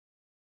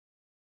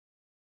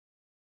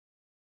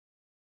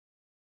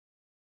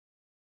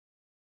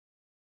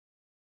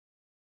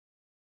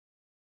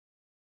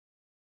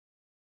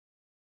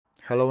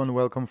Hello and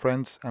welcome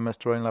friends,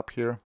 MSTerrainLab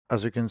here.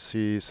 As you can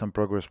see, some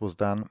progress was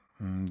done.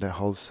 The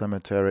whole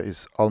cemetery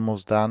is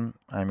almost done.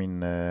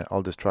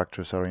 All the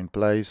structures are in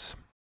place.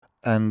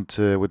 And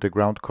with the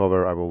ground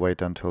cover, I will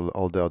wait until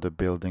all the other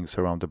buildings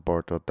around the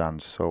board are done.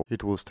 So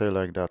it will stay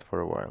like that for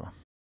a while.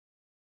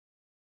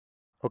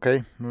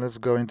 Okay, let's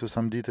go into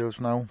some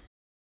details now.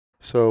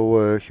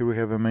 So here we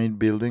have a main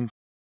building.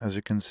 As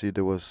you can see,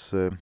 there was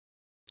a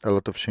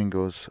lot of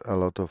shingles, a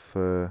lot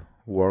of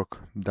work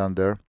done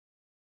there.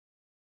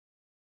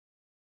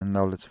 And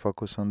now let's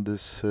focus on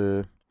this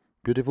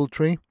beautiful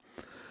tree.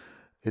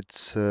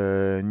 It's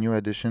a new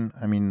addition.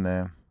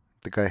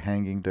 The guy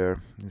hanging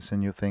there is a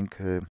new thing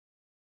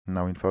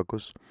now in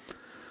focus.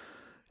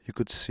 You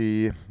could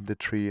see the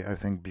tree, I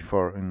think,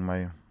 before in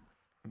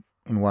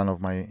one of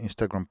my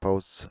Instagram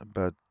posts,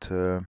 but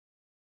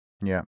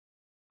yeah,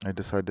 I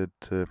decided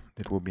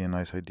it would be a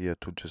nice idea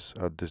to just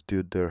add this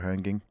dude there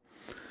hanging.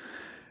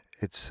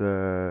 It's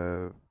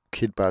a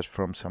kit bash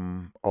from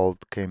some old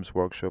Games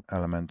Workshop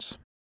elements.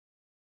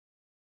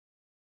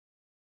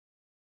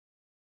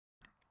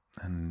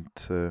 And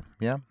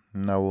yeah,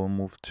 now we'll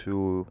move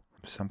to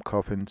some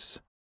coffins.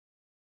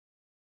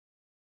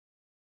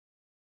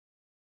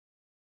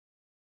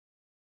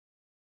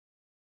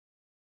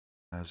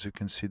 As you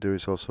can see, there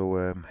is also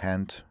a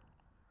hand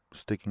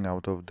sticking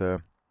out of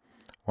the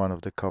one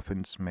of the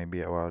coffins,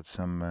 maybe about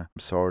some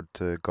sword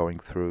going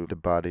through the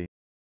body.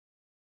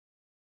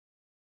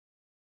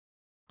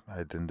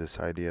 I didn't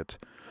decide yet,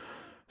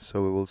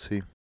 so we will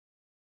see.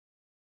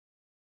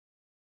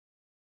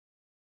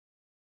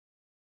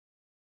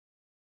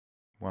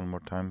 One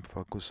more time,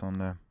 focus on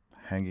the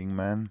hanging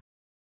man.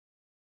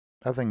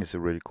 I think it's a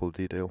really cool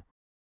detail.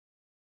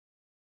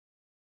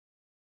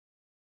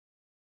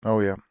 Oh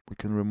yeah, we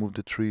can remove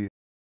the tree.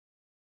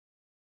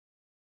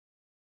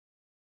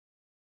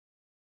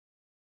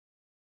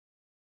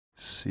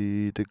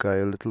 See the guy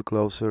a little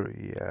closer.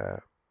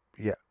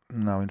 Yeah,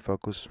 now in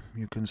focus,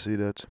 you can see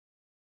that.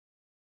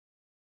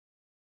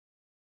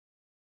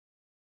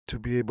 To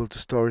be able to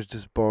storage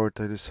this board,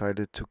 I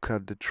decided to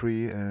cut the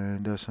tree,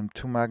 and there's some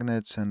 2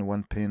 magnets and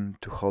 1 pin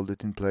to hold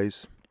it in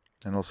place,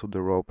 and also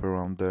the rope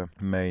around the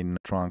main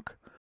trunk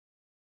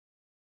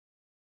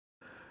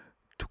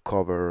to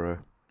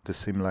cover the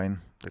seam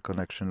line, the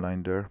connection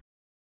line there.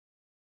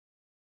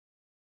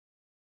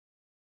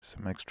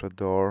 Some extra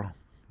door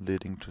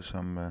leading to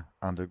some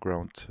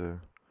underground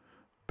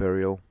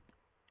burial.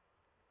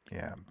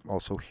 Yeah,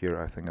 also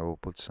here I think I will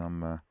put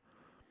some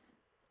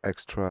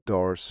extra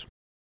doors.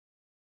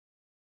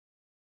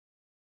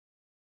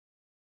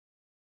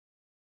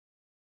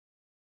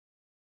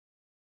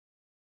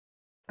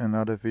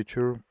 Another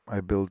feature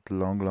I built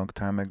long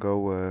time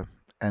ago,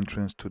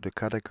 entrance to the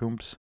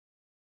catacombs.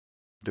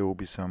 There will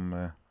be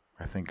some,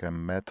 I think,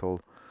 metal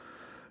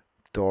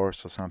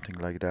doors or something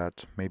like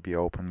that. Maybe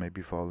open,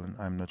 maybe fallen.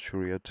 I'm not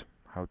sure yet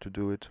how to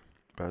do it,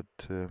 but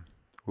we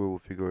will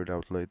figure it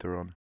out later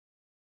on.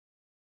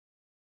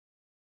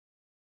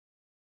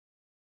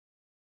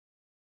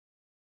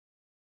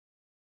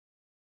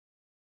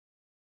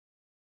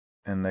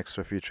 An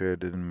extra feature I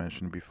didn't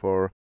mention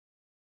before,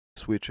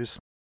 switches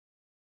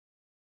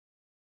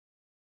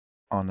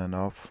on and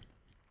off.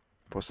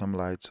 For some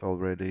lights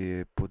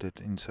already put it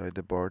inside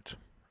the board.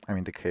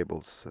 The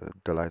cables,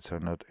 the lights are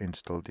not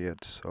installed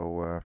yet,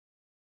 so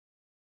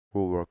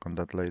we'll work on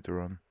that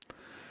later on.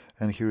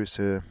 And here is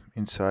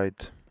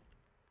inside,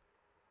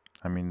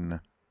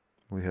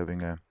 we're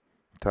having a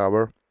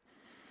tower.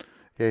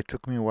 Yeah, it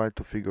took me a while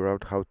to figure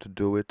out how to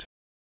do it,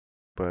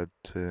 but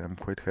I'm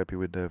quite happy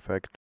with the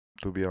effect,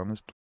 to be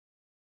honest.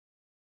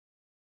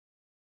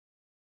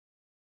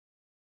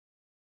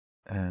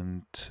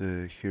 And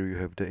here you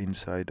have the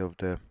inside of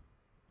the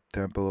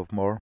Temple of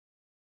Mor.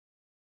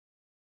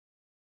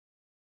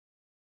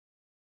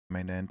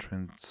 Main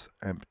entrance,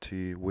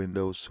 empty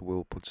windows.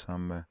 We'll put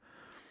some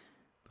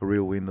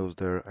real windows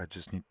there. I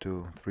just need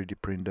to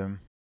 3D print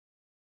them.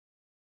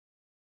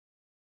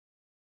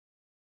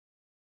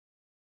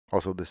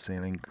 Also the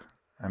ceiling.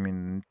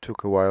 It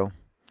took a while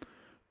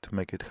to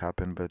make it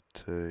happen, but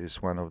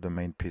it's one of the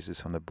main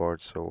pieces on the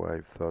board, so I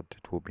thought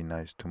it would be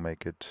nice to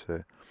make it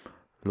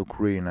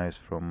look really nice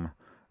from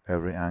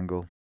every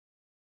angle.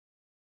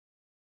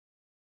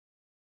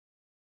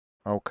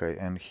 Okay,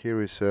 and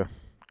here is a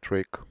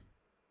trick.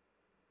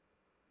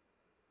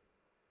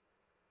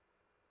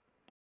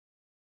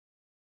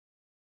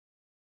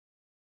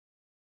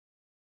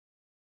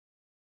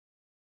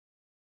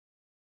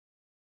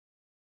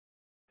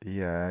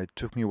 Yeah, it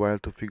took me a while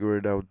to figure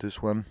it out, this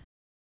one,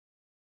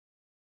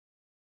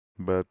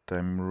 but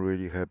I'm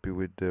really happy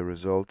with the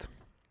result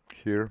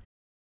here.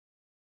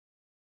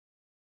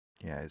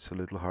 Yeah, it's a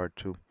little hard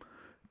to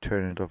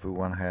turn it off with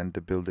one hand.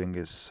 The building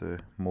is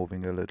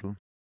moving a little.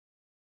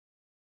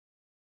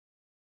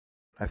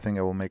 I think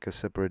I will make a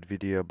separate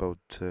video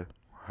about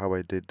how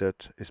I did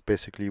that. It's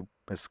basically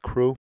a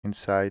screw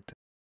inside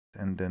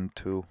and then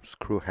 2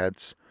 screw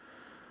heads,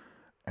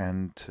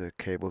 and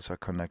cables are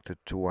connected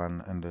to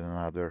one and then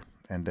another,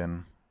 and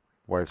then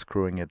while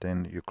screwing it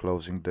in, you're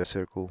closing the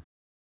circle.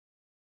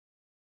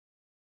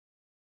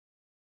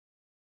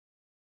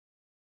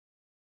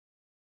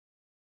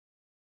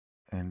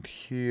 And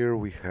here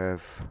we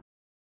have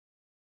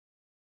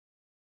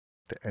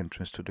the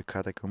entrance to the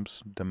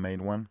catacombs, the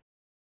main one.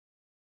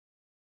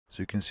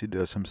 So you can see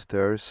there are some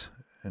stairs,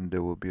 and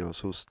there will be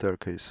also a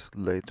staircase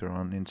later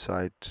on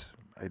inside.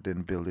 I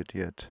didn't build it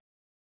yet.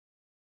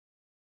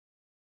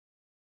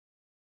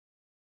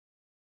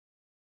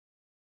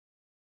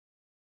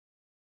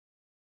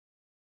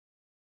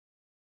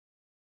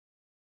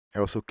 I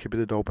also keep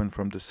it open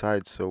from the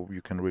side so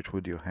you can reach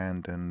with your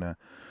hand and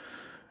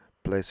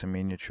place a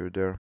miniature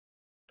there.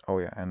 Oh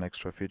yeah, an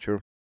extra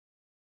feature.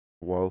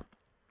 Wall,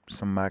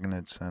 some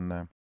magnets and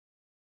a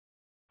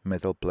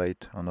metal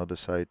plate on the other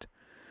side.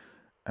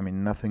 I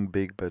mean, nothing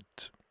big, but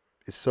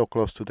it's so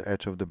close to the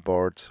edge of the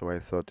board, so I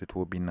thought it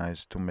would be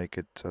nice to make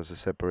it as a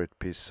separate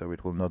piece so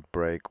it will not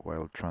break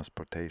while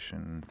transportation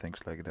and things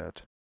like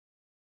that.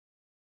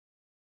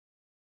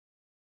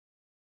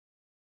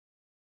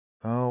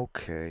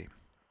 Okay,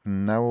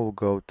 now we'll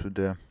go to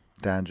the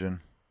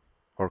dungeon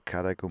or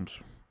catacombs,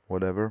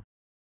 whatever.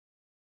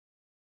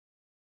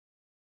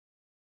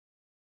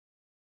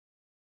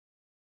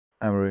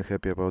 I'm really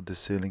happy about the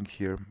ceiling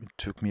here. It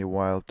took me a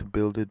while to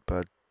build it,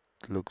 but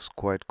it looks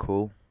quite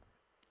cool.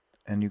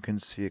 And you can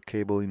see a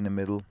cable in the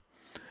middle.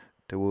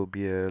 There will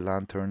be a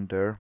lantern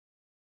there.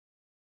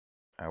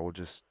 I will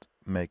just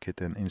make it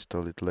and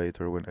install it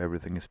later when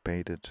everything is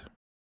painted.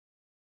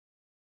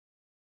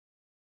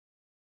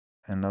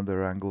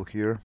 Another angle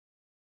here.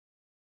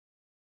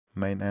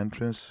 Main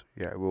entrance.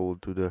 Yeah, we will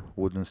do the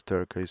wooden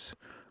staircase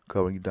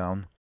going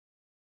down.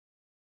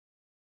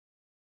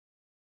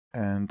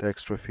 And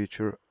extra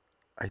feature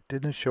I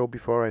didn't show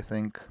before, I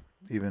think,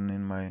 even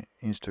in my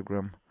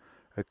Instagram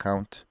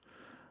account.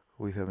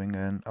 We're having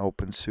an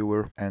open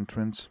sewer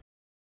entrance.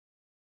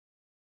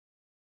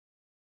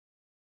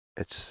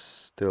 It's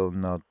still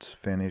not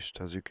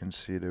finished. As you can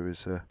see, there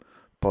is a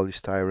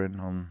polystyrene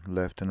on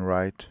left and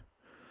right.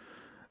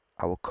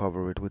 I will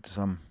cover it with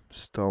some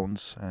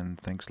stones and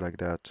things like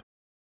that.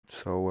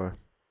 So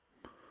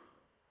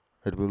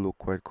it will look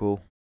quite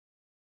cool.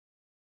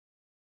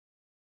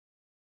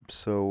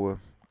 So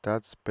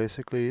that's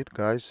basically it,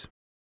 guys.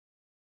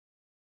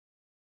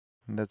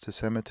 That's the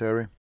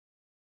cemetery.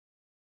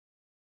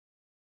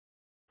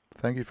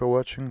 Thank you for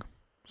watching.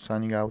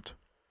 Signing out.